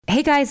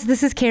Hey guys,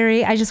 this is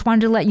Carrie. I just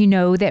wanted to let you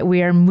know that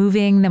we are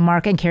moving the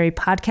Mark and Carrie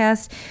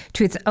podcast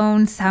to its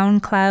own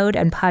SoundCloud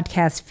and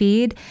podcast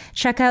feed.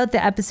 Check out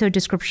the episode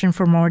description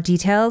for more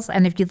details.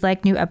 And if you'd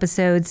like new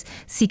episodes,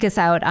 seek us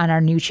out on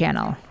our new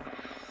channel.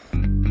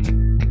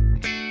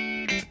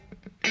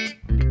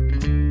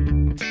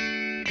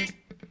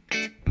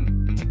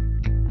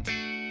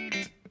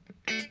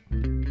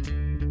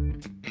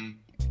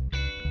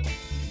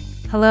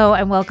 Hello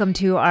and welcome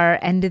to our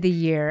end of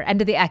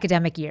the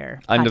academic year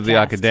podcast. End of the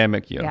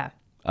academic year. Yeah.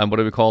 And what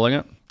are we calling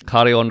it?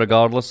 Carry on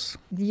regardless?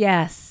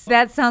 Yes,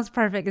 that sounds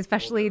perfect,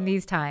 especially in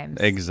these times.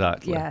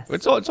 Exactly. Yes.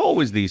 It's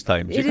always these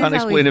times. You It can't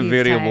is explain a always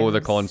these variable with a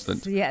times.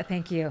 constant. Yeah,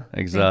 thank you.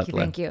 Exactly.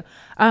 Thank you.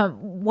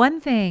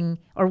 One thing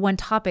or one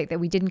topic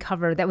that we didn't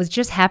cover that was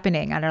just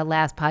happening on our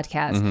last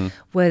podcast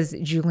was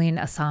Julian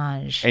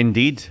Assange.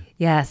 Indeed.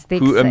 Yes.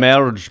 Who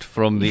emerged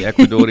from the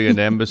Ecuadorian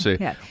embassy,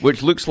 Yeah.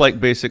 which looks like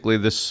basically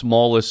the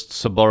smallest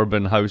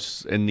suburban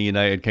house in the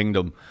United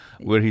Kingdom,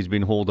 where he's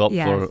been holed up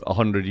for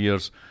 100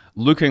 years.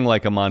 Looking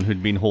like a man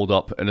who'd been holed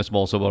up in a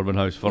small suburban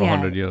house for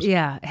 100 years.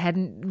 Yeah,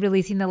 hadn't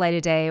really seen the light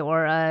of day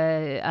or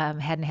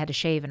hadn't had a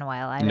shave in a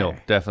while either. No,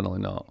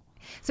 definitely not.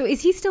 So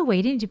is he still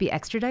waiting to be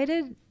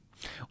extradited?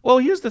 Well,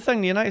 here's the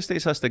thing. The United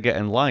States has to get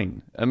in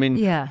line. I mean,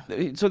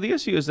 so the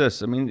issue is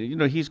this. I mean,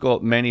 he's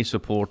got many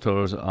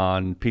supporters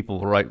and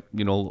people,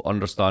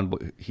 understand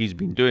what he's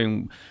been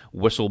doing,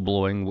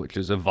 whistleblowing, which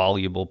is a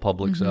valuable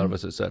public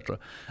service, etc.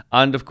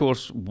 And, of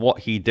course,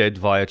 what he did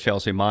via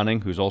Chelsea Manning,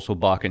 who's also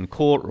back in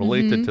court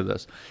related to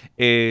this,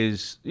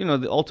 is,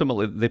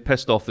 ultimately they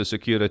pissed off the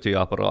security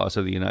apparatus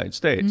of the United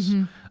States.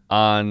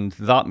 And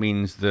that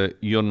means that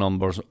your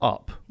number's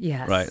up.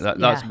 Yes. Right?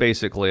 That's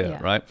basically it,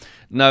 right?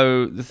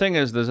 Now, the thing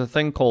is, there's a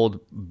thing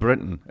called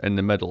Britain in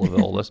the middle of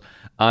all this.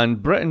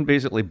 And Britain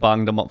basically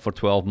banged him up for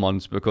 12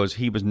 months because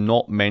he was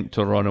not meant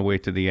to run away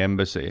to the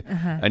embassy.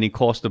 And he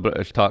cost the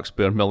British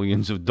taxpayer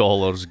millions of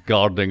dollars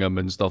guarding him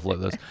and stuff like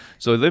this.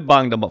 So they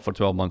banged him up for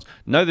 12 months.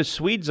 Now the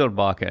Swedes are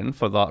back in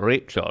for that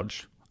rape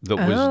charge that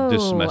was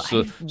dismissed.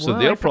 So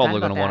they're probably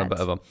going to want a bit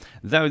of him.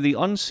 Now, the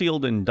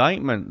unsealed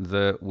indictment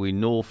that we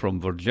know from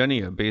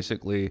Virginia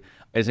basically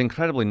is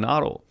incredibly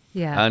narrow.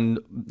 Yeah. And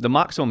the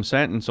maximum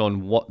sentence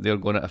on what they're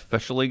going to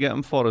officially get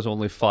him for is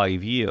only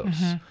 5 years.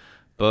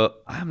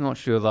 But I'm not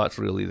sure that's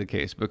really the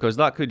case, because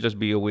that could just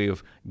be a way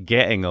of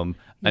getting him,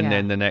 and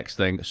then the next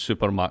thing,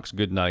 Supermax,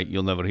 good night,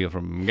 you'll never hear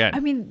from him again.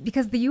 I mean,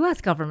 because the U.S.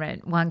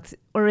 government wants,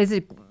 or is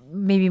it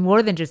maybe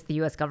more than just the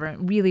U.S.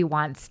 government, really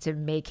wants to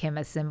make him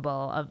a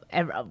symbol of,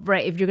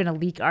 right, if you're going to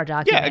leak our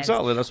documents, Yeah,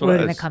 exactly, that's what we're it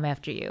going to is. come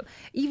after you.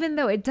 Even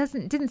though it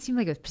didn't seem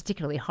like it was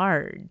particularly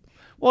hard.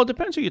 Well, it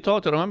depends who you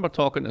talk to. I remember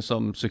talking to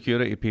some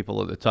security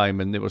people at the time,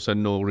 and they were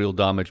saying no real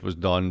damage was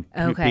done.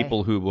 Okay.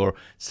 People who were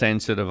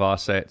sensitive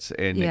assets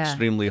in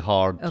extremely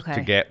hard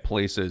to get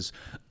places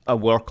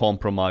were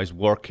compromised,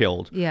 were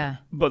killed. Yeah.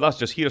 But that's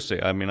just hearsay.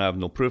 I mean, I have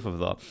no proof of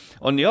that.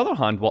 On the other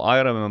hand, what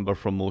I remember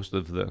from most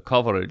of the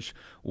coverage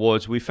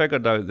was we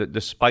figured out that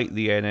despite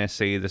the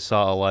NSA, the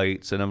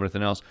satellites, and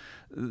everything else,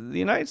 the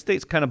United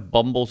States kind of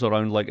bumbles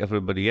around like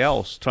everybody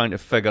else, trying to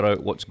figure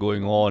out what's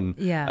going on.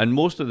 Yeah. And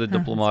most of the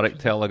diplomatic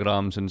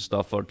telegrams and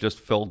stuff are just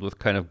filled with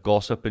kind of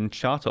gossip and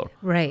chatter.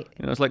 Right.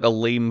 It's like a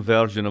lame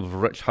version of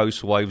Rich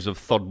Housewives of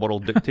third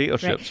world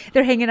dictatorships. Right.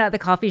 They're hanging out at the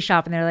coffee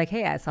shop and they're like,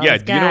 hey, I saw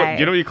this Do guy.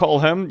 you know what you call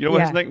him? You know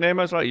what his nickname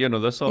is, right?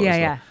 This sort of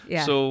stuff.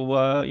 Yeah.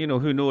 So,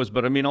 who knows?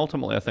 But I mean,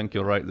 ultimately, I think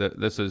you're right that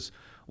this is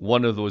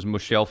one of those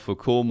Michel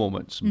Foucault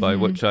moments, by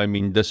which I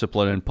mean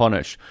discipline and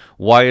punish.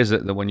 Why is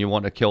it that when you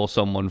want to kill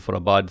someone for a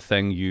bad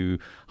thing, you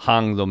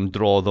hang them,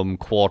 draw them,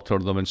 quarter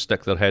them, and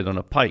stick their head on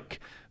a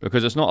pike?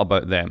 Because it's not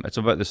about them. It's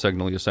about the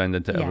signal you're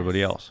sending to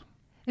everybody else.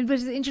 But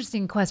it's an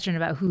interesting question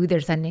about who they're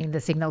sending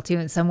the signal to.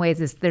 In some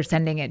ways, they're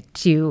sending it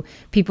to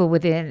people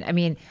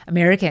within,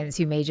 Americans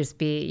who may just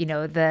be,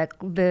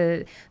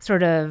 the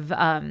sort of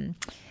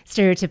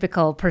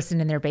stereotypical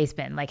person in their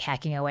basement, like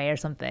hacking away or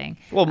something.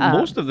 Well,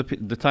 most of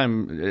the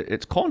time,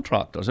 it's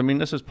contractors. I mean,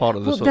 this is part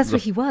of the... Well, that's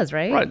what he was,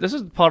 right? Right. This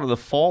is part of the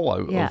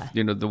fallout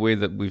of, the way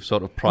that we've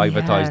sort of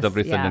privatized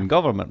everything in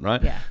government,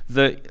 right? Yeah.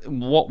 That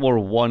what were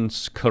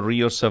once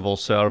career civil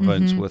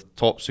servants with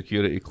top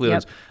security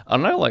clearance are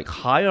now like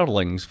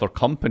hirelings for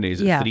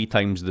companies at 3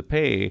 times the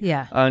pay.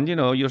 Yeah. And,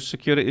 your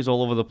security is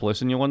all over the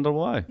place and you wonder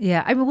why.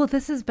 Yeah.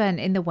 This has been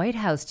in the White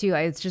House, too.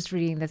 I was just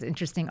reading this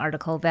interesting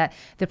article that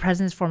the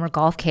president's former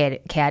golf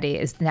caddy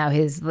is now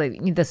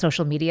the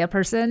social media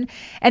person.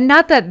 And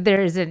not that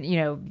there isn't,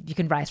 you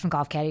can rise from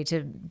golf caddy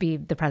to be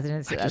the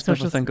president's I just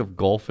social... never think of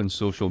golf and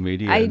social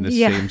media in the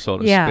same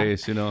sort of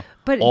space,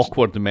 But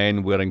awkward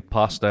men wearing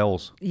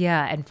pastels.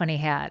 Yeah, and funny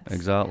hats.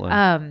 Exactly.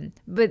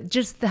 But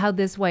just how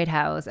this White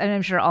House, and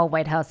I'm sure all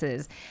White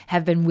Houses,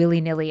 have been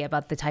willy-nilly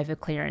about the type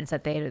of clearance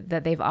that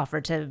they've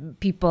offered to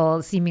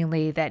people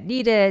seemingly that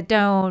need it,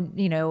 don't,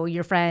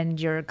 your friend,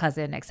 your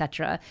cousin,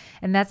 etc.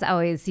 And that's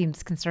always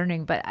seems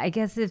concerning. But I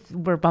guess if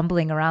we're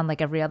bumbling around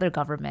like every other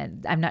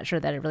government, I'm not sure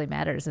that it really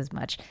matters as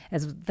much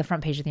as the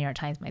front page of the New York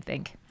Times might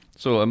think.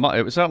 So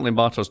it certainly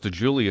matters to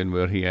Julian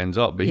where he ends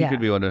up, but he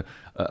could be on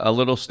a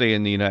little stay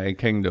in the United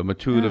Kingdom, a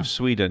tour of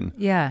Sweden.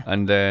 Yeah.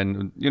 And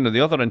then,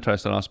 the other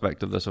interesting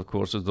aspect of this, of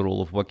course, is the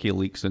role of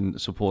WikiLeaks in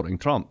supporting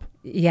Trump.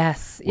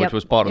 Yes. Which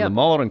was part of the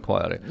Mueller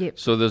inquiry. Yep.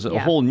 So there's a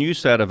whole new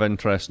set of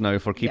interests now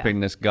for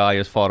keeping this guy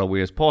as far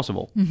away as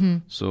possible. Mm-hmm.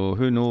 So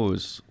who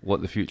knows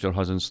what the future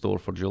has in store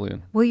for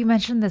Julian. Well, you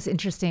mentioned this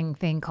interesting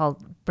thing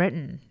called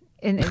Britain.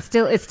 And it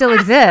still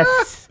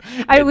exists.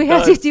 We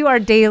have to do our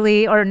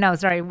daily, our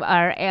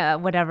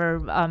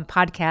whatever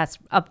podcast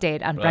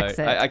update on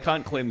Brexit. I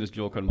can't claim this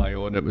joke on my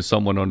own. It was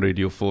someone on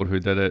Radio 4 who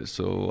did it,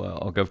 so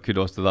I'll give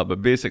kudos to that.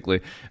 But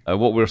basically,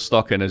 what we're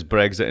stuck in is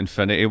Brexit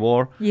Infinity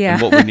War. Yeah.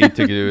 And what we need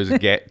to do is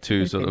get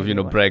to sort of,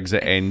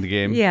 Brexit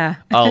Endgame. Yeah.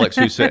 Alex,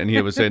 who's sitting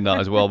here, was saying that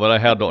as well, but I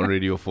heard it on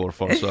Radio 4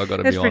 first, so I got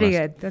to be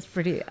honest. That's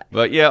pretty good.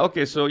 But yeah,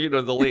 okay, so,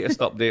 the latest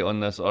update on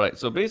this. All right,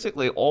 so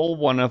basically, all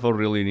one ever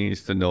really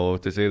needs to know,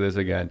 to say this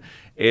again,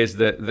 is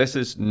that this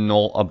is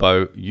not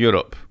about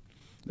Europe.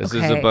 This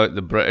is about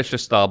the British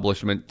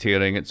establishment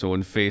tearing its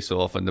own face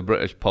off and the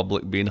British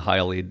public being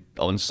highly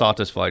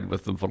unsatisfied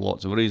with them for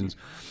lots of reasons.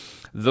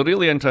 The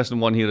really interesting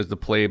one here is the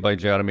play by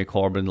Jeremy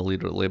Corbyn, the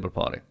leader of the Labour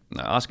Party.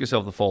 Now, ask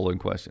yourself the following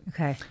question.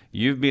 Okay.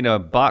 You've been a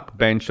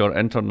backbencher,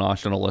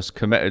 internationalist,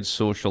 committed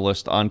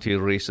socialist,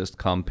 anti-racist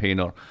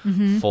campaigner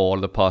for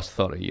the past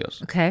 30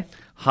 years. Okay.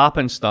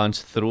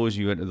 Happenstance throws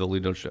you into the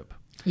leadership.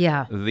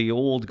 Yeah. The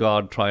old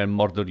guard try and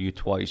murder you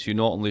twice. You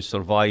not only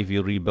survive,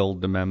 you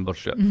rebuild the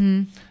membership.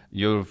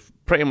 You've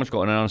pretty much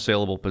got an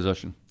unassailable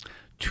position.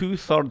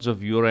 2/3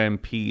 of your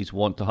MPs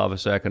want to have a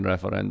second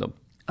referendum.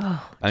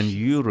 And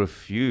you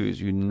refuse.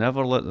 You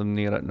never let them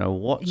near it. Now,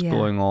 what's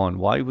going on?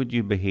 Why would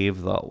you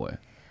behave that way?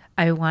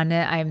 I'm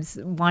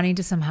wanting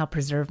to somehow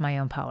preserve my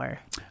own power.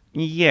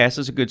 Yes,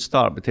 it's a good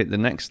start, but take the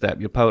next step.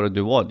 Your power to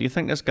do what? Do you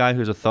think this guy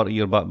who's a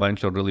 30-year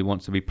backbencher really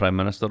wants to be Prime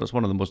Minister? It's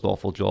one of the most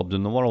awful jobs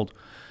in the world.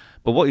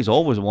 But what he's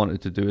always wanted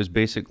to do is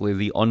basically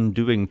the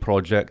undoing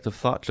project of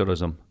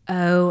Thatcherism.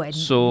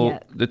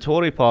 The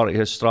Tory party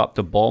has strapped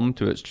a bomb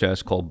to its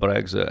chest called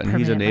Brexit, and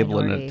he's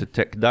enabling it to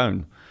tick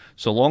down.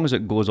 So long as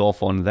it goes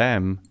off on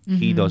them,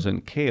 he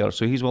doesn't care.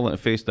 So he's willing to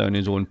face down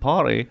his own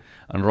party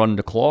and run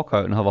the clock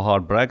out and have a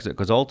hard Brexit,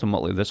 because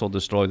ultimately this will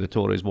destroy the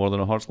Tories more than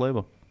it hurts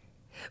Labour.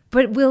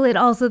 But will it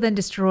also then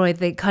destroy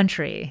the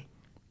country?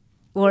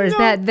 Or is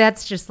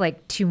that's just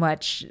like too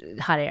much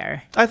hot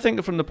air? I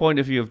think from the point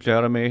of view of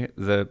Jeremy,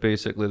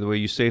 basically the way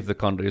you save the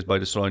country is by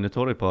destroying the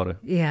Tory party.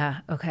 Yeah,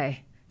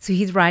 okay. So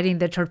he's riding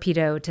the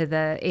torpedo to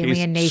the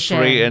alien nation.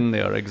 Straight in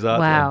there,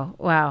 exactly.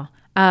 Wow.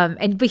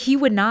 But he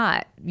would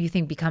not, you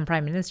think, become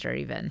prime minister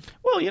even?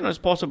 Well, it's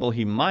possible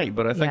he might,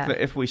 but I think that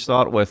if we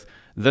start with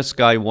this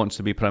guy wants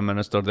to be prime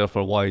minister,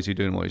 therefore why is he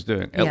doing what he's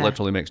doing? It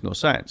literally makes no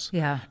sense.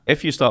 Yeah.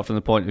 If you start from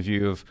the point of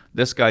view of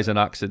this guy's an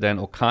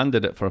accidental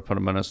candidate for a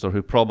prime minister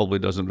who probably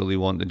doesn't really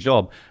want the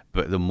job,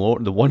 but the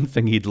one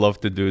thing he'd love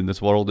to do in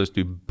this world is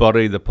to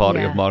bury the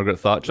party of Margaret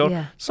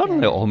Thatcher,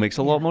 suddenly it all makes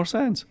a lot more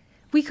sense.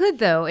 We could,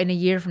 though, in a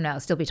year from now,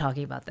 still be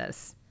talking about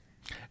this.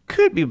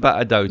 Could be, but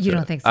I doubt it. You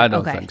don't think so? I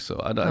don't think so.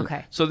 I don't.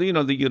 Okay. So, the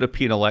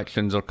European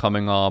elections are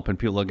coming up and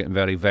people are getting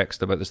very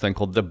vexed about this thing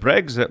called the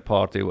Brexit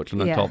Party, which is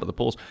on top of the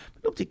polls.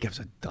 But nobody gives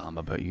a damn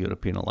about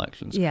European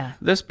elections. Yeah.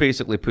 This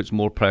basically puts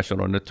more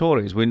pressure on the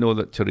Tories. We know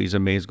that Theresa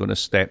May is going to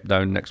step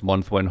down next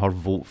month when her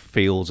vote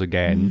fails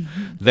again.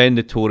 Then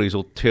the Tories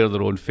will tear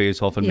their own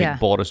face off and make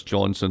Boris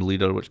Johnson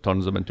leader, which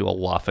turns them into a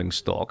laughing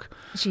stock.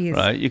 Jeez.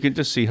 Right? You can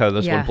just see how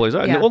this one plays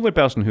out. And the only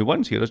person who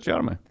wins here is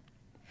Jeremy.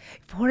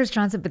 Boris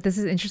Johnson, but this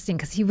is interesting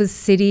because he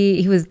was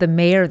the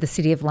mayor of the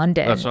city of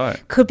London. That's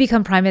right. Could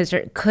become prime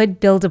minister.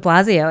 Could Bill de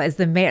Blasio as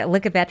the mayor.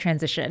 Look at that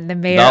transition. The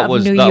mayor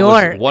of New York.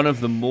 That was one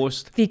of the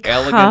most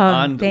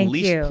elegant and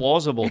least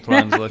plausible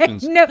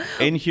transitions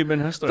in human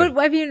history. But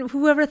I mean,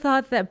 whoever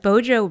thought that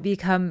Bojo would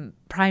become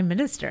prime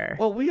minister?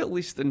 Well, we at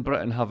least in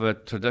Britain have a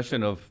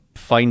tradition of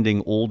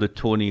finding old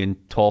Etonian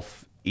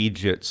toff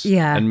idiots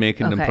and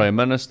making them prime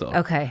minister.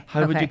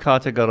 How would you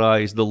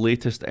categorize the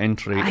latest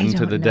entry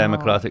into the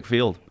Democratic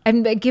field?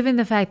 And given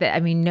the fact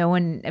that,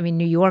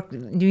 New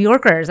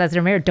Yorkers as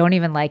their mayor don't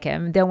even like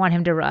him, don't want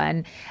him to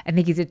run. I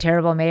think he's a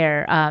terrible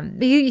mayor.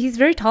 He's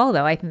very tall,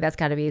 though. I think that's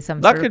got to be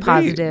some sort of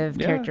positive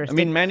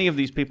characteristic. Many of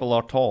these people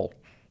are tall.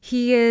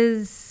 He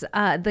is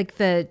like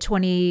the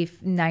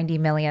 90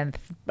 millionth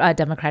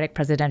Democratic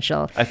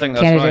presidential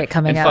candidate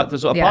coming up. In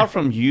fact, apart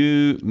from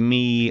you,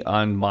 me,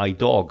 and my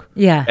dog,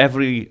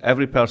 every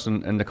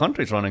person in the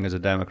country is running as a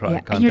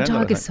Democratic contender. And your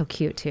dog is so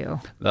cute, too.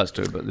 That's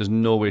true, but there's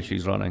no way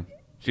she's running.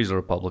 She's a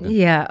Republican.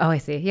 Yeah. Oh, I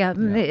see. Yeah.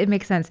 It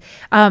makes sense.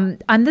 On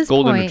this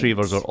Golden point,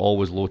 retrievers are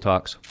always low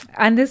tax.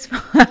 On this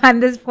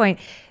point,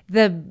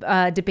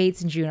 The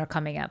debates in June are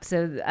coming up,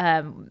 so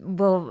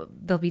there'll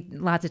be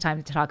lots of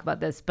time to talk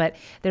about this. But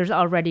there's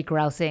already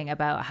grousing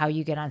about how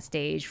you get on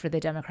stage for the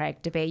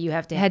Democratic debate. You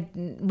have to had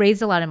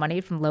raised a lot of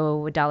money from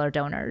low dollar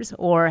donors,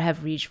 or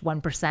have reached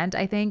 1%,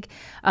 I think,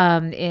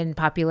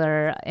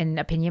 in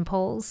opinion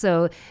polls.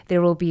 So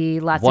there will be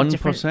lots of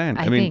different. 1%.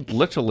 I mean,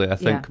 literally, I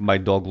think my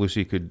dog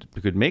Lucy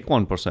could make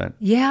 1%.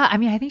 Yeah, I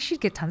mean, I think she'd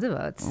get tons of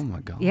votes. Oh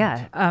my God.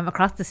 Yeah,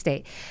 across the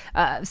state.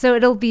 So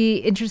it'll be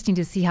interesting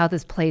to see how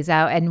this plays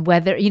out, and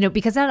whether,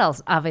 because that'll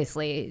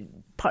obviously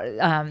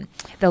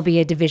there'll be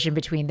a division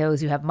between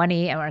those who have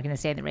money and are going to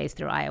stay in the race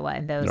through Iowa,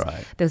 and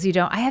those who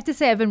don't. I have to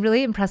say, I've been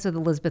really impressed with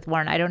Elizabeth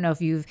Warren. I don't know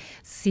if you've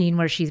seen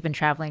where she's been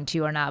traveling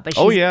to or not, but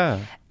she's,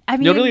 I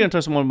mean, the really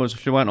interesting one was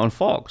she went on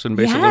Fox and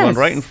basically went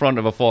right in front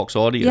of a Fox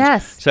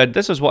audience, said,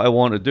 "This is what I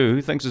want to do.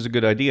 Who thinks it's a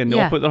good idea?" And they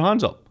all put their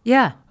hands up.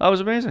 Yeah. That was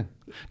amazing.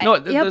 No,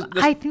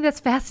 I think that's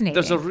fascinating.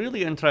 There's a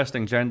really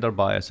interesting gender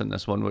bias in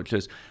this one, which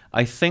is,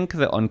 I think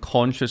that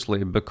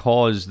unconsciously,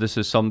 because this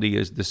is somebody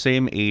is the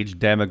same age,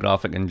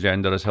 demographic, and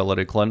gender as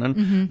Hillary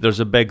Clinton, there's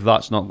a big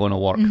that's not going to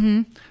work.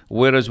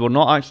 Whereas we're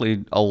not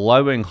actually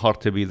allowing her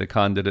to be the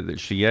candidate that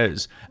she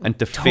is, and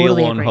to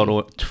fail on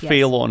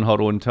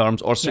her own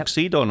terms, or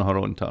succeed on her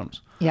own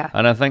terms. Yeah.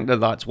 And I think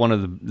that's one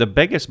of the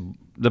biggest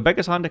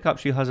handicap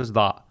she has is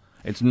that.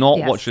 It's not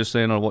what she's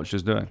saying or what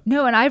she's doing.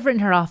 No, and I've written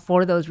her off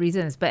for those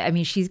reasons. But I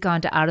mean, she's gone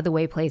to out of the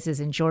way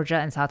places in Georgia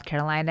and South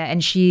Carolina,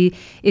 and she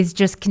is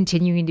just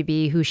continuing to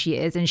be who she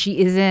is. And she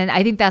isn't,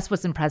 I think that's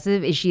what's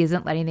impressive, is she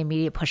isn't letting the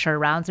media push her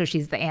around. So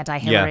she's the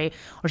anti-Hillary,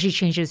 or she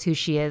changes who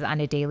she is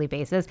on a daily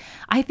basis.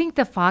 I think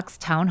the Fox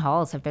town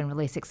halls have been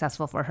really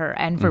successful for her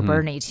and for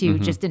Bernie too,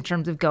 just in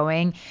terms of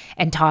going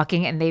and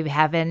talking, and they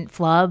haven't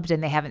flubbed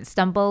and they haven't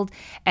stumbled.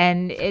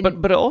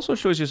 But it also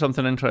shows you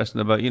something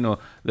interesting about,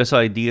 this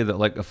idea that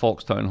like a Fox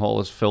town hall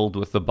is filled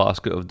with the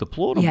basket of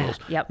deplorables.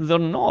 They're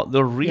not.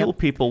 They're real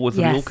people with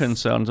real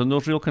concerns, and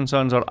those real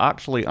concerns are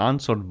actually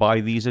answered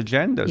by these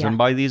agendas and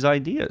by these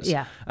ideas.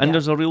 And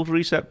there's a real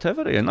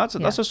receptivity, and that's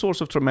a source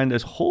of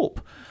tremendous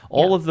hope.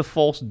 All of the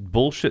false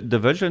bullshit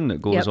division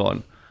that goes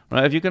on.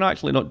 Right, if you can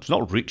actually it's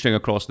not reaching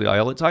across the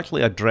aisle, it's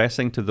actually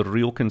addressing to the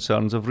real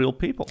concerns of real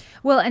people.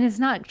 Well, and it's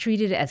not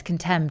treated as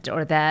contempt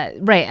or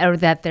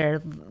that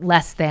they're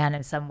less than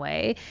in some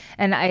way.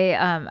 And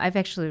I've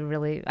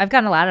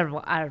gotten a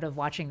lot out of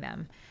watching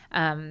them.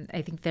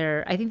 I think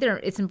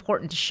it's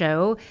important to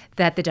show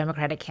that the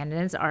Democratic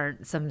candidates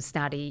aren't some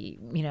snotty,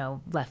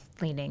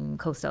 left-leaning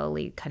coastal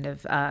elite kind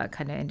of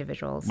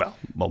individuals.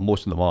 Well,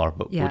 most of them are,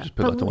 but we'll just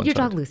put that to one side. Your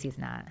dog Lucy's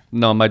not.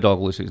 No, my dog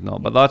Lucy's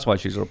not, but that's why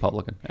she's a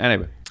Republican.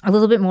 Anyway. A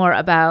little bit more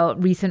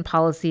about recent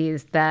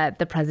policies that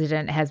the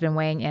president has been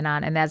weighing in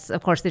on, and that's,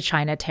 of course, the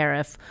China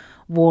tariff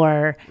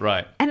war.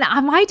 Right. And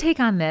my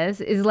take on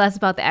this is less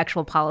about the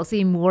actual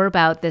policy, more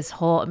about this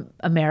whole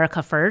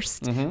America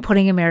first,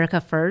 putting America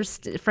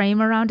first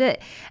frame around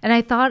it. And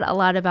I thought a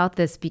lot about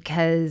this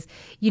because,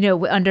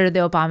 under the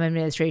Obama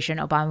administration,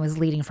 Obama was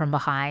leading from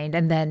behind,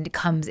 and then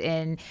comes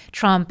in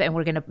Trump, and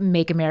we're going to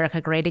make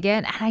America great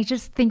again. And I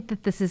just think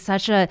that this is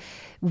such a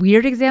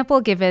weird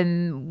example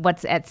given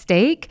what's at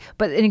stake,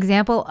 but an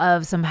example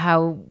of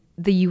somehow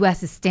the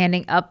U.S. is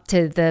standing up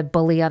to the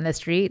bully on the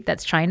street,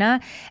 that's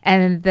China,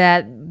 and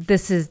that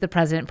this is the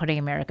president putting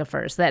America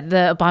first. That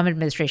the Obama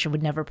administration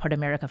would never put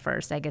America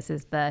first, I guess,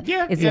 is the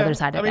other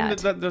side of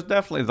that. There's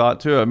definitely that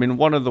too. I mean,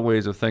 one of the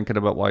ways of thinking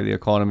about why the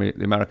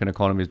American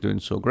economy is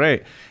doing so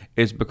great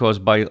is because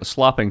by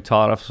slapping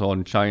tariffs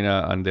on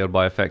China and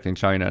thereby affecting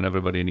China and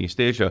everybody in East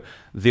Asia,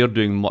 they're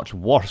doing much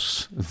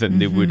worse than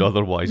they would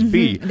otherwise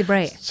be.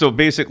 Right. So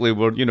basically,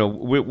 we're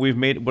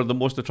the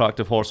most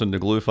attractive horse in the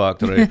glue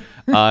factory,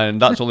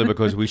 and that's only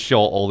because we shot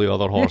all the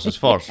other horses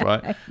first,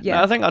 right?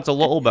 Now, I think that's a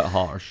little bit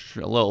harsh,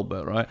 a little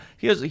bit, right?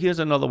 Here's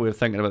another way of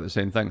thinking about the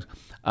same things.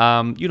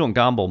 You don't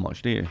gamble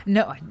much, do you?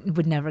 No, I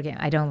would never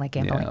gamble. I don't like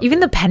gambling.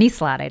 Even the penny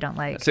slot, I don't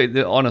like.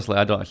 Honestly,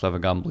 I don't actually have a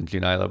gambling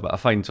gene either, but I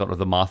find sort of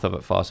the math of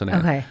it fascinating.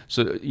 Okay.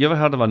 So you ever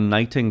heard of a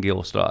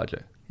nightingale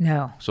strategy?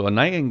 No. So a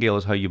nightingale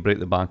is how you break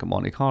the bank at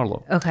Monte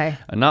Carlo. Okay.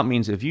 And that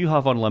means if you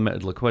have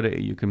unlimited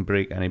liquidity, you can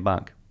break any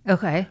bank.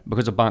 Okay.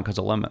 Because a bank has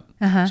a limit.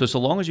 So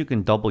long as you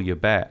can double your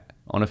bet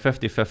on a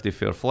 50-50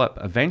 fair flip,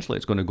 eventually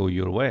it's going to go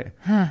your way.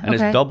 And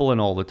it's doubling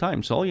all the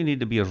time. So all you need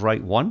to be is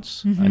right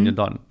once and you're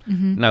done.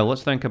 Now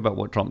let's think about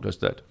what Trump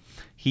just did.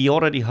 He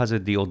already has a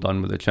deal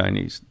done with the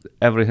Chinese.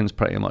 Everything's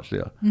pretty much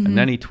there. And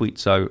then he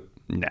tweets out,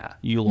 nah,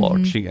 you lot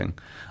are cheating.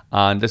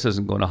 And this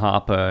isn't going to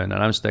happen. And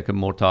I'm sticking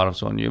more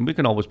tariffs on you. And we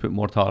can always put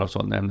more tariffs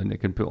on them than they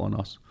can put on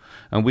us.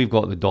 And we've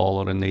got the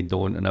dollar and they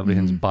don't. And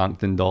everything's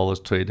banked in dollars,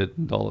 traded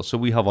in dollars. So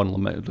we have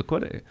unlimited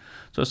liquidity.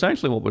 So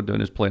essentially what we're doing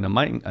is playing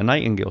a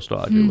nightingale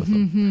strategy with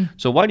them.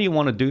 So why do you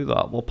want to do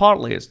that? Well,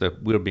 partly it's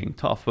that we're being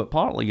tough, but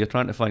partly you're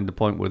trying to find the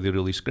point where they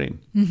really scream.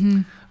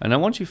 And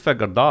then once you've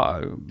figured that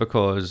out,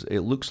 because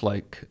it looks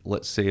like,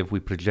 let's say if we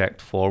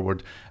project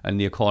forward and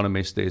the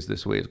economy stays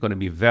this way, it's going to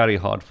be very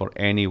hard for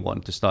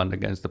anyone to stand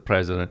against the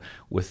president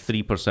with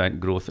 3%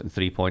 growth and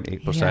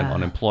 3.8%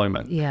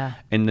 unemployment.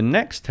 In the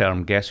next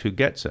term, guess who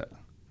gets it?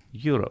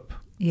 Europe.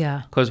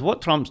 Yeah. Because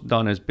what Trump's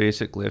done is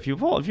basically, if you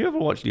ever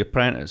watched The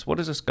Apprentice, what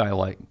is this guy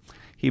like?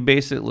 He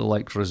basically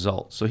likes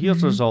results. So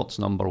here's results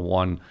number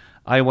one.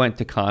 I went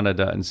to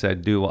Canada and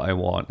said, do what I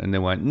want. And they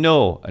went,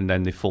 no. And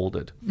then they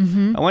folded.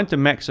 I went to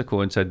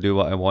Mexico and said, do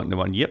what I want. And they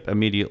went, yep,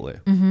 immediately.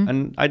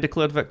 And I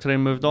declared victory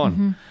and moved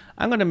on.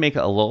 I'm going to make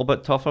it a little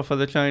bit tougher for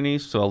the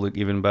Chinese, so I'll look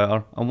even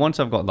better. And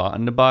once I've got that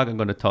in the bag, I'm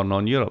going to turn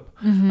on Europe.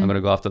 I'm going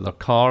to go after their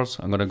cars.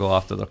 I'm going to go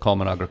after their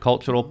common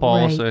agricultural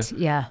policy. Right.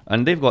 Yeah.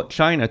 And they've got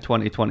China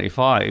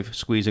 2025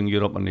 squeezing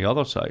Europe on the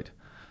other side.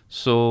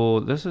 So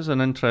this is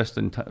an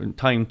interesting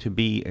time to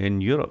be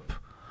in Europe,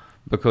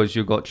 because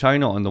you've got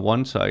China on the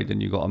one side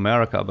and you've got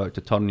America about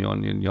to turn you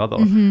on the other,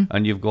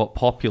 and you've got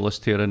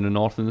populists here in the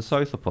north and the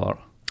south apart.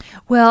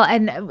 Well,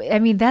 and I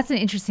mean, that's an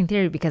interesting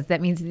theory, because that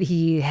means that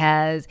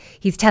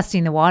he's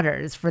testing the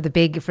waters for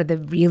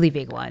the really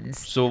big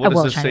ones. So what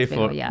does this say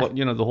for what,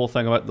 the whole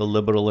thing about the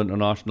liberal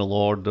international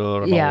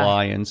order and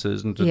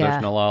alliances and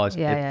traditional allies?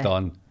 It's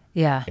done.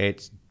 Yeah.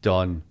 It's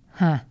done.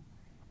 Huh.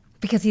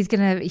 Because he's going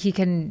to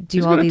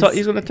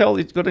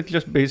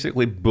just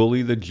basically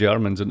bully the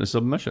Germans into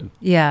submission.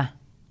 Yeah.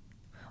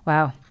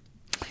 Wow.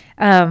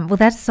 Well,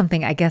 that's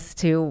something, I guess,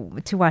 to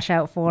watch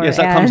out for. Yes,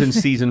 that comes in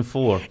season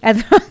 4.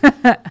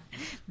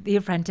 The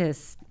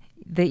Apprentice,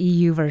 the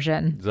EU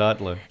version.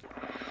 Exactly.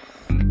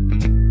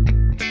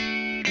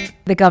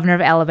 The governor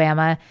of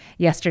Alabama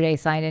yesterday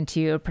signed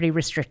into a pretty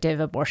restrictive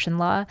abortion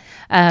law.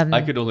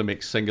 I could only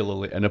make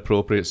singularly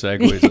inappropriate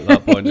segues at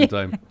that point in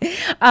time.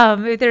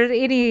 If there's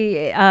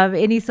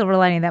any silver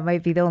lining, that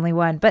might be the only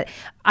one. But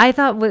I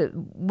thought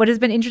what has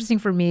been interesting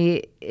for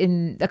me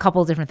in a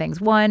couple of different things.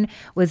 One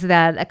was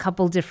that a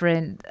couple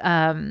different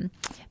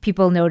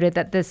people noted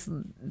that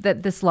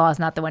this law is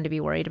not the one to be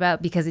worried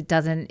about, because it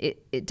doesn't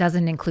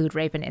include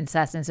rape and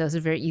incest, and so it's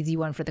a very easy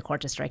one for the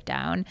court to strike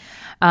down.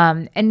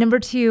 And number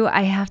two,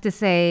 I have to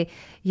say,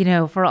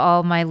 for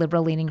all my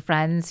liberal-leaning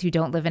friends who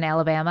don't live in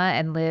Alabama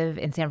and live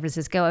in San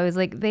Francisco, I was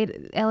like,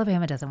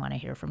 Alabama doesn't want to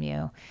hear from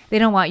you. They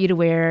don't want you to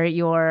wear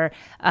your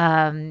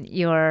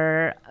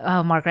Margaret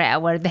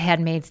Atwood, the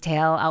Handmaid's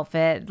Tale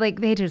outfit. Like,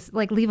 they just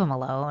leave them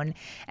alone.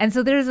 And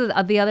so there's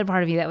the other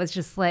part of me that was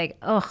just like,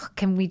 oh,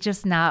 can we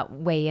just not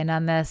weigh in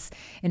on this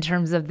in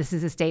terms of this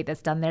is a state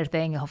that's done their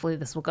thing. Hopefully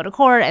this will go to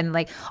court, and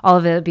all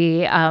of it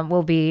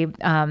will be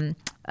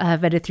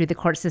vetted through the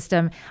court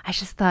system. I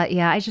just thought,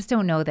 I just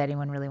don't know that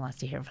anyone really wants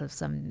to hear from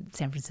some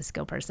San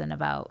Francisco person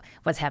about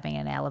what's happening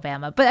in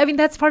Alabama. But I mean,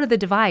 that's part of the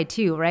divide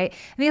too, right?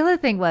 And the other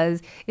thing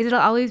is it'll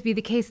always be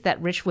the case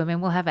that rich women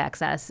will have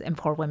access and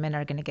poor women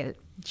are going to get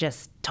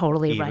just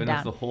totally run down. Even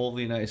if the whole of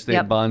the United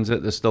States bans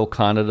it, there's still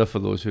Canada for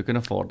those who can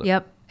afford it.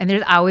 Yep. And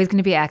there's always going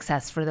to be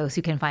access for those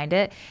who can find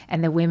it.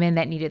 And the women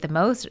that need it the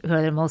most, who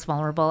are the most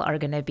vulnerable, are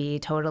going to be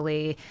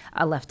totally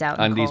left out.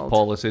 And these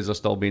policies are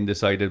still being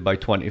decided by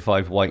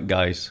 25 white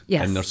guys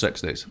in their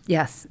 60s.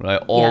 Yes.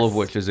 Right? All of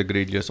which is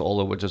egregious, all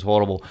of which is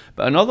horrible.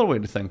 But another way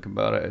to think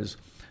about it is,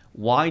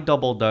 why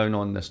double down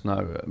on this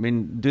now? I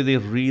mean, do they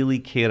really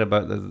care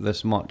about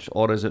this much?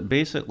 Or is it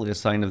basically a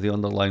sign of the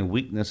underlying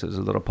weaknesses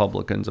of the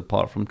Republicans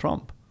apart from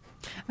Trump?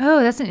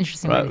 Oh, that's an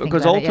interesting way to think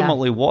because about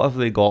ultimately, what have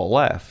they got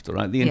left?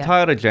 Right, the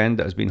entire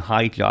agenda has been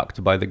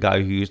hijacked by the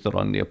guy who used to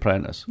run The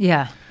Apprentice.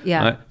 Yeah.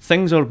 Right?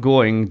 Things are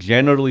going,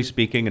 generally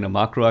speaking, in a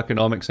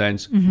macroeconomic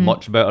sense,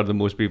 much better than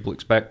most people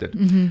expected.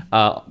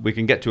 We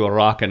can get to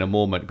Iraq in a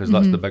moment, because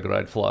that's the big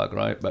red flag,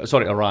 right? But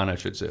sorry, Iran, I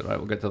should say. Right,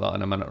 we'll get to that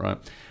in a minute, right?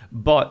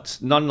 But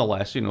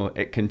nonetheless,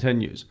 it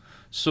continues.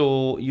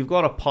 So you've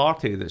got a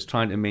party that's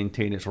trying to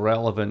maintain its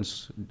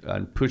relevance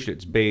and push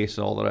its base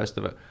and all the rest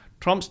of it.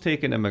 Trump's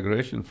taking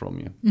immigration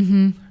from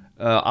you.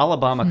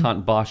 Alabama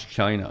can't bash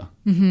China.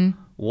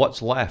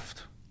 What's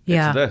left?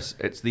 It's this.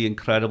 It's the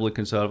incredibly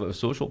conservative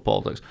social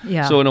politics.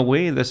 So in a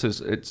way, it's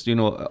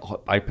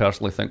I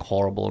personally think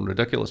horrible and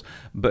ridiculous.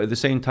 But at the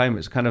same time,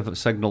 it's kind of a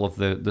signal of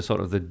the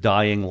sort of the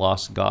dying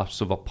last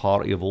gasps of a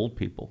party of old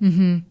people.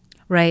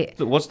 Right.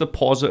 So what's the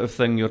positive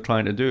thing you're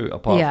trying to do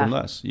apart from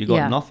this? You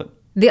got nothing.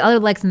 The other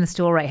legs in the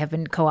stool, right, have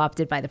been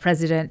co-opted by the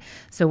president.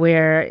 So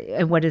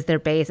what is their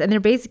base? And their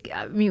base,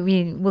 I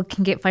mean, we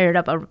can get fired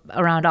up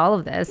around all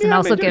of this. And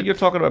also you're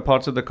talking about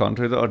parts of the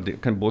country that are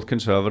both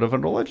conservative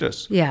and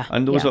religious. Yeah.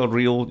 And those are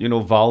real,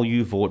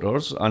 value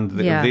voters, and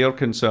their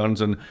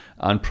concerns and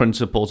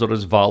principles are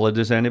as valid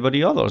as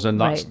anybody others. And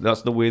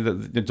that's the way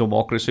that the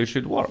democracy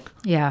should work.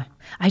 Yeah.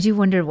 I do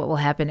wonder what will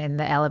happen in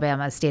the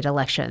Alabama state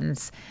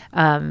elections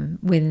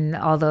when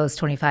all those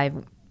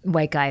 25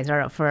 white guys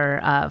are up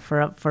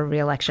for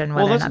re-election.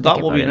 Well,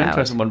 that will be an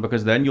interesting one,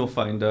 because then you'll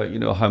find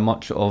out, how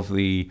much of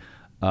the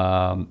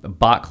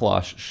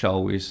backlash,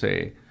 shall we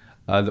say,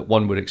 that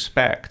one would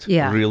expect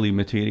really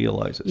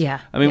materializes.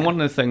 I mean, one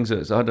of the things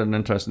is, I had an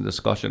interesting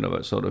discussion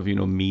about sort of,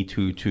 Me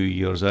Too 2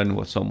 years in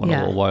with someone a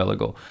little while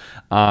ago.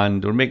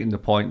 And we're making the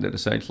point that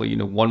essentially,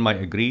 one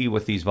might agree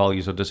with these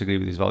values or disagree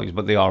with these values,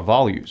 but they are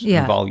values.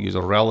 And values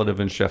are relative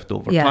and shift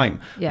over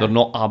time. They're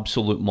not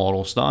absolute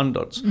moral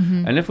standards.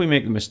 And if we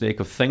make the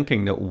mistake of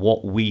thinking that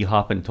what we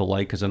happen to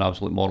like is an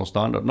absolute moral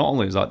standard, not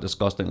only is that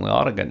disgustingly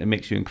arrogant, it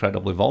makes you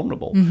incredibly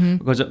vulnerable,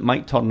 because it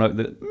might turn out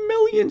that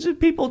millions millions of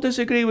people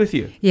disagree with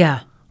you.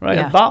 Yeah. Right?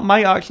 Yeah. That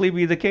might actually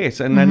be the case.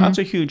 And then that's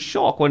a huge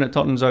shock when it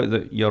turns out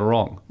that you're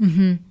wrong.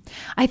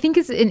 I think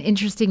it's an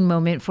interesting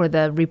moment for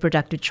the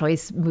reproductive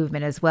choice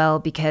movement as well,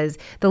 because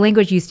the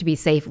language used to be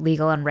safe,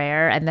 legal, and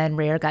rare, and then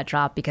rare got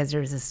dropped because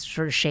there's this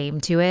sort of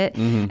shame to it.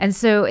 And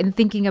so in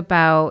thinking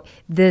about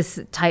these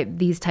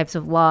types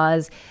of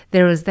laws,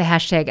 there was the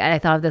hashtag, and I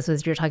thought of this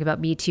was, you're talking about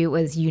Me Too,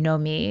 it was You Know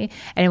Me,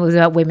 and it was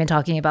about women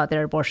talking about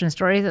their abortion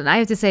stories. And I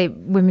have to say,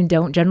 women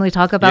don't generally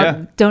talk about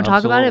it,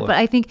 but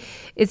I think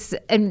it's,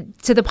 and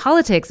to the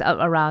politics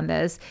around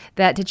this,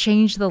 that to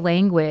change the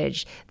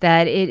language,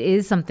 that it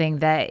is something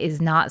that is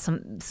not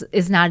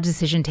a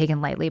decision taken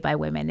lightly by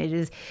women. It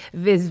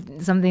is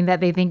something that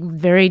they think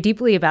very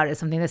deeply about. It's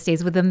something that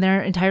stays with them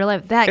their entire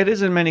life. It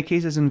is in many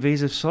cases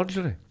invasive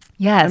surgery.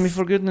 Yes. I mean,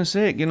 for goodness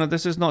sake,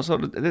 this is not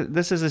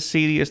this is a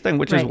serious thing,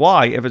 which is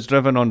why, if it's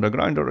driven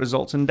underground, it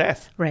results in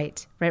death.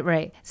 Right.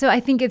 So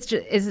I think it's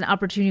an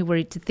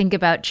opportunity to think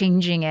about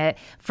changing it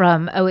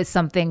from, it's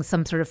some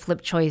sort of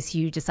flip choice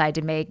you decide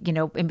to make,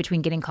 in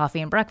between getting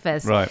coffee and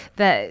breakfast. Right.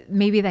 That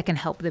maybe that can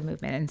help the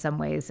movement in some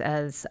ways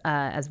as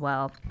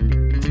well.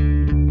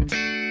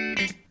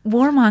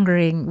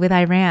 Warmongering with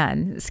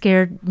Iran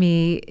scared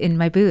me in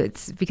my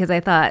boots, because I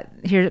thought,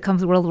 here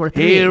comes World War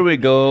III. Here we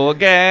go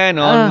again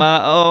on my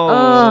own.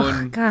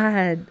 Oh,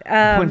 God.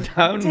 Went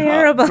down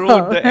terrible. that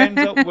road that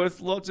ends up with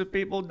lots of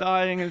people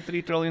dying and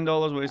 $3 trillion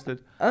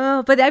wasted.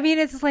 Oh, but I mean,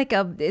 it's like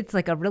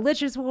a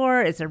religious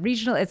war. It's a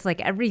regional. It's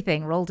like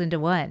everything rolled into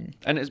one.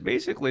 And it's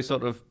basically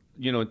sort of,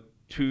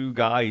 two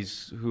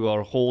guys who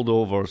are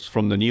holdovers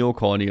from the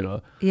neocon era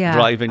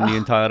driving the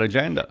entire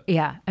agenda.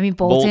 Yeah. I mean,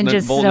 Bolton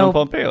just so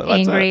Pompeo,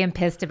 angry and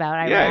pissed about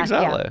Iraq. Yeah,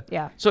 exactly.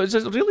 Yeah. So it's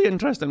a really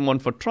interesting one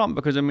for Trump,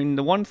 because, I mean,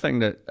 the one thing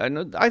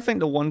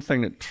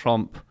that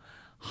Trump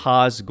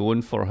has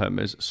going for him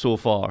so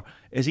far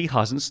is he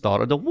hasn't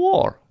started a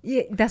war.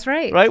 Yeah, that's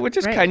right. Right? Which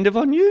is kind of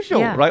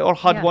unusual, right? Or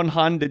had one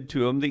handed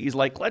to him that he's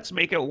like, let's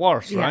make it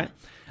worse, right?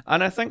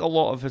 And I think a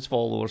lot of his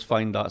followers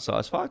find that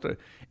satisfactory.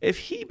 If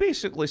he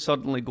basically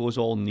suddenly goes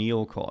all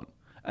neocon,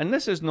 and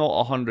this is not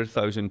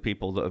 100,000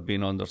 people that have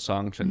been under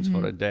sanctions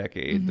for a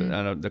decade,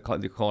 and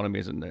the economy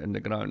is in the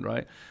ground,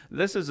 right?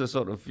 This is a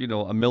sort of,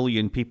 1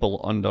 million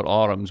people under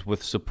arms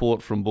with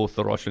support from both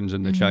the Russians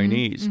and the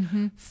Chinese.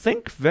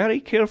 Think very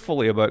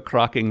carefully about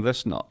cracking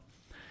this nut.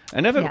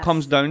 And if it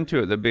comes down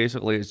to it, that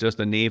basically it's just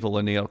a naval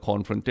and air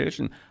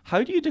confrontation,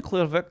 how do you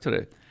declare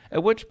victory?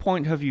 At which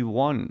point have you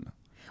won?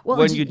 Well,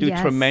 when you do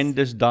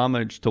tremendous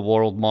damage to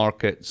world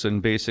markets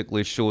and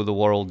basically show the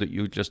world that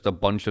you're just a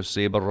bunch of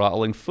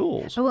saber-rattling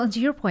fools. Oh, well, and to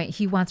your point,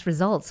 he wants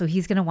results, so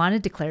he's going to want to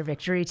declare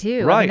victory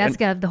too. Right. I mean,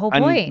 that's the whole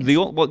point.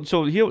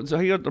 So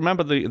here,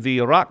 remember the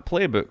Iraq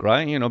playbook,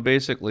 right?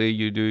 Basically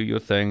you do your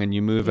thing and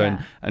you move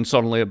in, and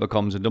suddenly it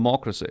becomes a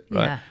democracy,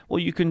 right? Yeah. Well,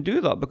 you can do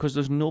that because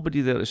there's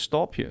nobody there to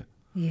stop you.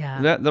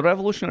 Yeah. The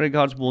Revolutionary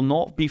Guards will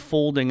not be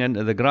folding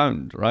into the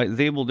ground, right?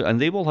 They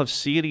will have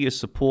serious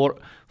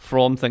support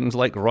from things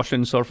like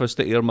Russian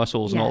surface-to-air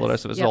missiles and all the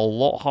rest of it. It's a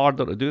lot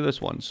harder to do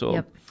this one.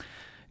 So,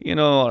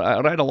 I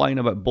read a line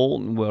about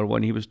Bolton where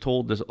when he was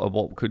told this of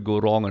what could go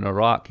wrong in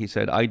Iraq, he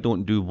said, "I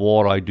don't do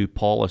war, I do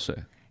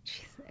policy."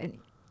 Right?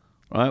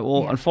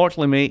 Well,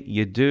 unfortunately, mate,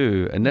 you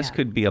do. And this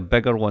could be a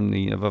bigger one than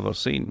you've ever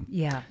seen.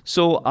 Yeah.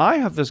 So I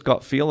have this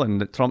gut feeling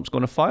that Trump's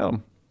going to fire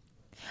him.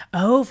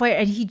 Oh, fire!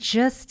 And he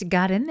just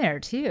got in there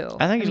too.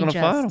 I think he's going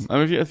to fire him.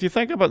 I mean, if you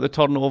think about the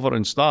turnover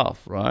in staff,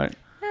 right?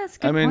 That's a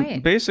good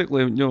point.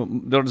 Basically,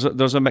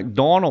 there's a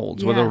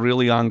McDonald's with a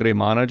really angry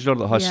manager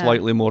that has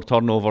slightly more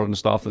turnover in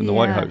staff than the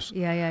White House.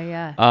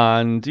 Yeah.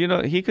 And,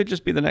 he could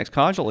just be the next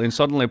casualty and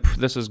suddenly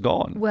this is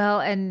gone. Well,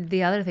 and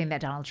the other thing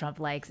that Donald Trump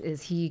likes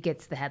is he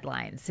gets the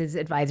headlines. His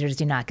advisors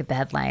do not get the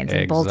headlines.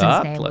 And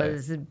Bolton's name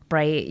was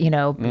bright,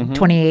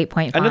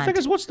 28-point font. And the thing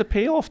is, what's the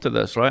payoff to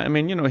this, right? I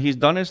mean, he's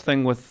done his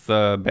thing with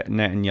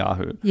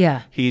Netanyahu.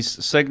 Yeah.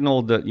 He's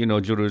signaled that,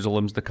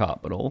 Jerusalem's the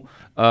capital.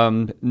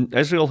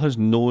 Israel has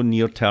no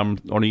near-term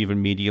or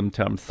even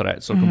medium-term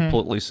threats are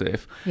completely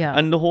safe. Yeah.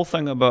 And the whole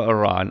thing about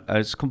Iran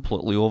is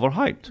completely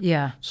overhyped.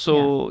 Yeah.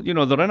 So,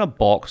 they're in a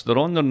box, they're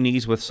on their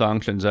knees with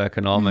sanctions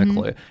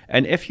economically,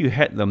 and if you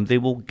hit them, they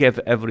will give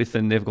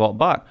everything they've got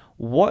back.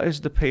 What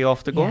is the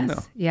payoff to going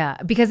there? Yeah,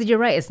 because you're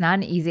right, it's not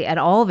an easy at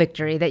all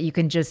victory that you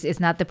can it's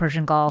not the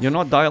Persian Gulf. You're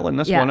not dialing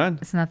this one in.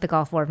 It's not the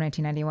Gulf War of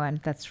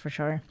 1991, that's for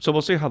sure. So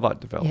we'll see how that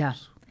develops. Yeah.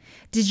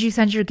 Did you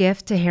send your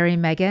gift to Harry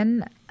and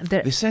Meghan?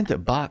 They sent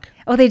it back.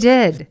 Oh, they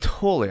did?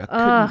 Totally. I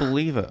couldn't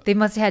believe it. They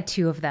must have had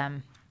two of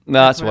them.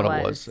 No, that's what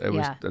it was.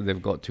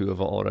 They've got two of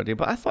it already.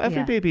 But I thought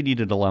every baby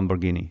needed a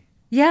Lamborghini.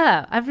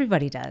 Yeah,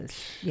 everybody does.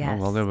 Yes.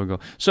 Oh, well, there we go.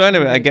 So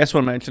anyway, I guess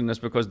we're mentioning this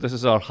because this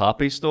is our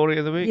happy story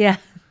of the week. Yeah.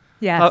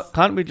 Yes.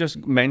 Can't we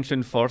just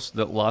mention first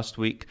that last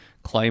week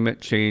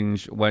climate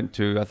change went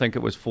to, I think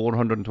it was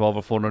 412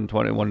 or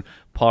 421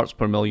 parts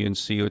per million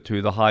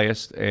CO2, the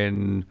highest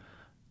in...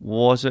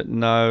 Was it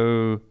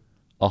now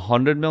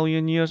 100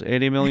 million years,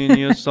 80 million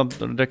years,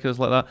 something ridiculous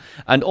like that?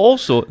 And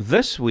also,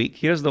 this week,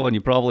 here's the one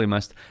you probably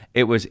missed,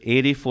 it was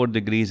 84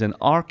 degrees in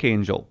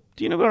Archangel.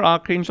 Do you know where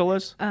Archangel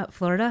is?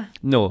 Florida?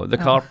 No, the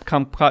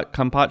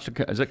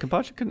Kamchatka. Is it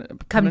Kamchatka?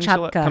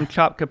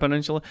 Kamchatka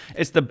Peninsula.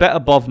 It's the bit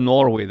above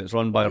Norway that's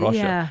run by Russia.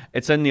 Yeah.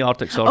 It's in the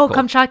Arctic Circle. Oh,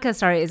 Kamchatka,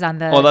 sorry, is on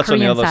the that's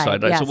Korean on the other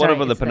side, right? Yeah, so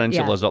whatever the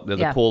peninsula is up there,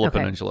 the Polar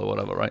Peninsula,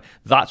 whatever, right?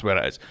 That's where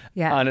it is.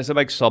 Yeah. And it's a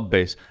big sub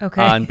base.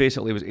 Okay. And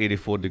basically it was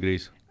 84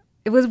 degrees.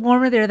 It was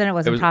warmer there than it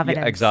was in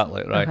Providence. Yeah,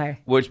 exactly, right. Okay.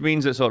 Which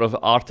means that sort of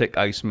Arctic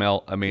ice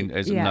melt,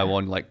 is now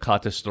on like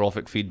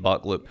catastrophic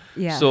feedback loop.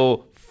 Yeah.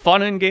 So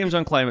fun and games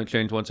on climate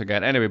change once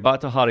again. Anyway, back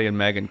to Harry and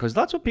Meghan, because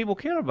that's what people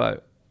care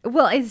about.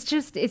 Well,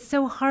 it's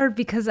so hard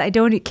because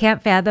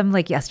can't fathom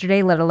like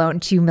yesterday, let alone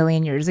 2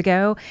 million years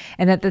ago,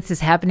 and that this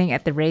is happening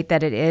at the rate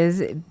that it is.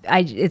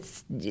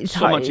 It's so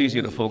hard. much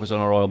easier to focus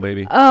on a royal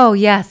baby. Oh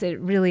yes, it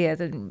really is.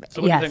 And,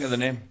 so what do you think of the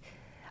name?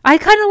 I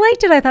kind of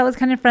liked it. I thought it was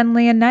kind of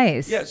friendly and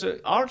nice. Yeah, so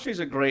Archie's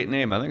a great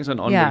name. I think it's an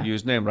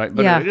underused name, right?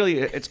 But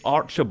it's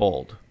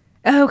Archibald.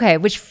 Okay,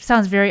 which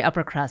sounds very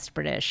upper crust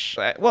British.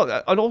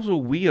 And also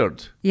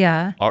weird.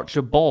 Yeah.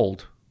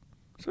 Archibald.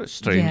 So it's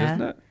strange,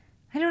 isn't it?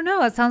 I don't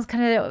know. It sounds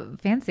kind of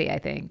fancy, I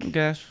think. I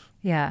guess.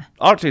 Yeah.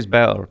 Archie's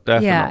better,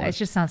 definitely. Yeah, it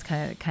just sounds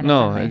kind of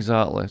No, friendly.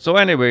 exactly. So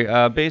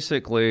anyway,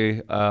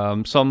 basically,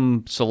 some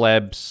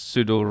celebs,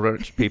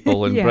 pseudo-rich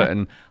people in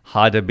Britain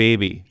had a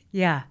baby.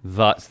 Yeah.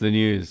 That's the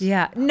news.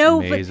 Yeah. No,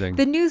 amazing.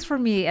 But the news for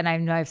me, and I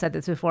know I've said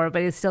this before,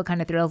 but it still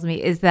kind of thrills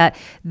me, is that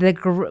the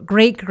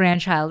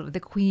great-grandchild of the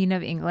Queen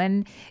of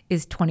England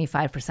is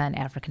 25%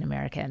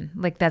 African-American.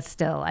 Like, that's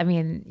still,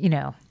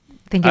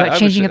 think about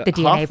changing up the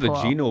DNA pool.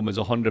 Half the genome is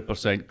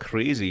 100%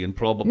 crazy and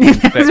probably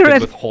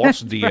infected with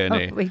horse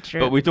DNA.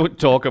 True. But we don't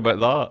talk about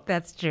that.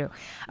 That's true.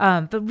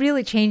 But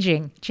really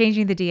changing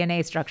the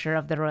DNA structure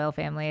of the royal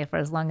family for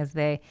as long as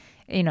they,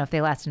 if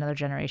they last another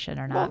generation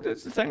or not. Well,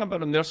 that's the thing about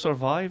them. They're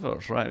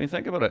survivors, right? I mean,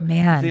 think about it.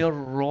 Man. They're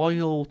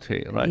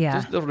royalty, right? Yeah.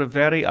 Just the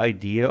very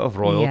idea of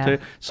royalty. Yeah.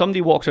 Somebody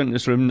walks into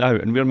this room now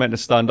and we're meant to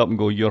stand up and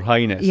go, Your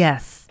Highness.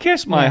 Yes.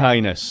 Kiss my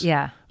highness.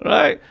 Yeah.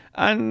 Right?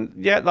 And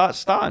yet that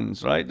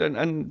stands, right?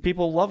 And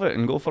people love it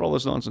and go for all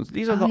this nonsense.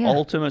 These are the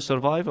ultimate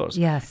survivors.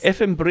 Yes.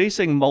 If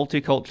embracing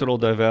multicultural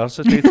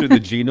diversity through the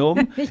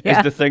genome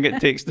is the thing it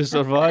takes to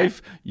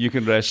survive, you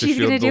can rest She's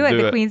assured going to do they'll it.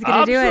 do The it. Queen's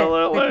going to do it.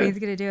 Absolutely. The Queen's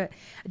going to do it.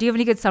 Do you have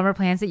any good summer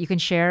plans that you can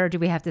share, or do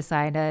we have to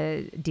sign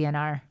a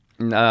DNR?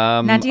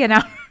 Not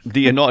DNR.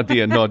 Not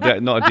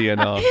a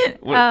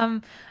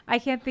DNR. I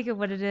can't think of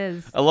what it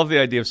is. I love the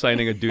idea of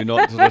signing a do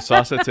not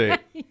resuscitate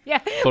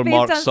for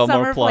Mark's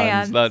summer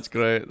plans. That's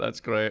great.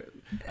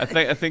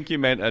 I think you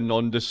meant a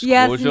non-disclosure.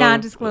 Yes,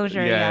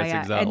 non-disclosure.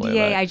 Yes, exactly.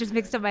 NDA. Right. I just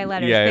mixed up my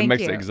letters. Yeah,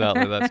 Thank you.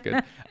 Exactly. That's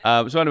good.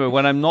 So anyway,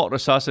 when I'm not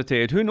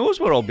resuscitated, who knows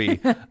where I'll be?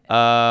 No,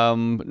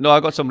 I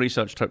got some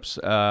research trips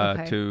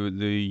to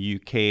the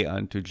UK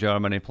and to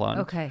Germany planned.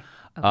 Okay.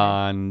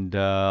 And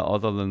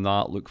other than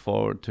that, look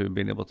forward to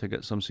being able to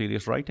get some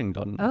serious writing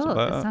done.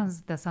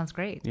 That sounds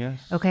great.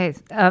 Yes. Okay,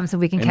 so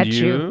we can And catch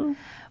you.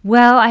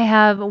 Well, I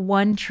have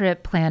one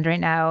trip planned right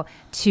now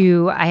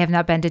I have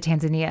not been to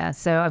Tanzania,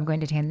 so I'm going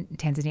to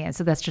Tanzania.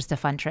 So that's just a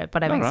fun trip,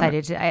 but I'm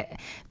excited to. I've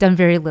done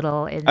very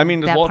little in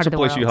there's that lots part of the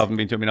places world. you haven't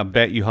been to. I mean, I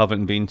bet you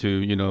haven't been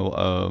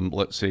to,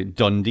 let's say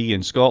Dundee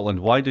in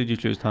Scotland. Why did you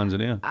choose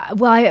Tanzania?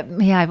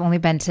 I've only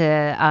been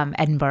to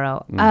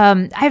Edinburgh.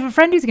 I have a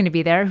friend who's going to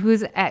be there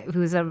who's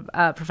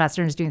a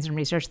professor and is doing some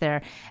research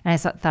there, and I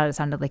thought it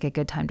sounded like a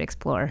good time to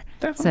explore.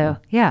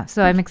 Definitely.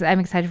 So I'm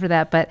excited for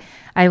that, but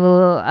I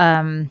will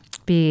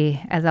be,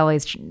 as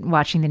always,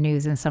 watching the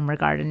news in some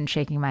regard and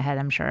shaking my head,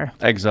 I'm sure.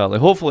 Exactly.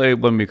 Hopefully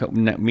when we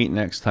meet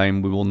next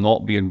time, we will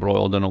not be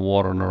embroiled in a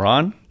war in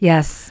Iran.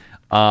 Yes.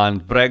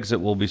 And Brexit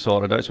will be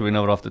sorted out, so we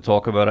never have to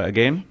talk about it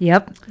again.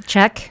 Yep.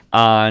 Check.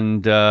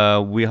 And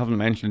we haven't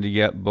mentioned it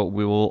yet, but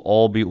we will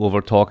all be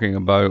over talking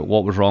about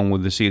what was wrong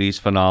with the series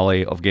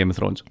finale of Game of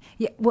Thrones.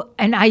 Yeah. Well,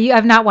 and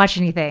I've not watched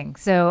anything,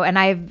 and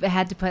I've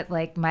had to put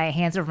like my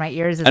hands over my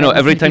ears. As I know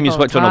every time you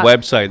people switch on a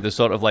website, there's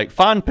sort of like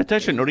fan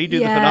petition to redo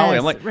the finale.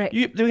 I'm like, right.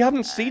 We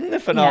haven't seen the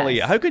finale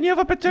yet. How can you have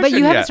a petition? But you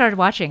yet? haven't started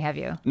watching, have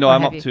you? No,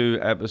 I'm up to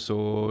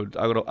episode.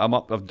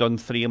 I've done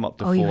 3. I'm up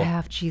to 4. Oh, you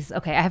have? Jeez.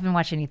 Okay, I haven't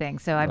watched anything,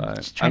 so I'm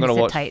just trying to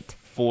sit tight.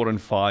 4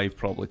 and 5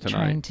 probably tonight.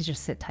 Trying to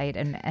just sit tight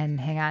and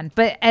hang on.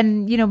 But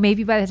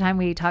maybe by the time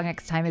we talk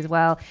next time as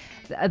well,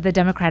 the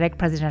Democratic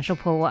presidential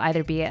poll will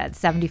either be at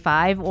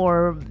 75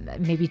 or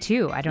maybe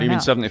 2. I don't know. You mean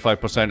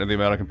 75% of the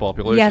American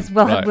population? Yes,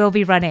 we'll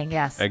be running.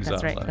 Yes,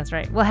 exactly. That's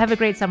right. Well, have a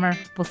great summer.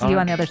 We'll see you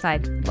on the other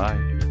side.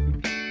 Bye.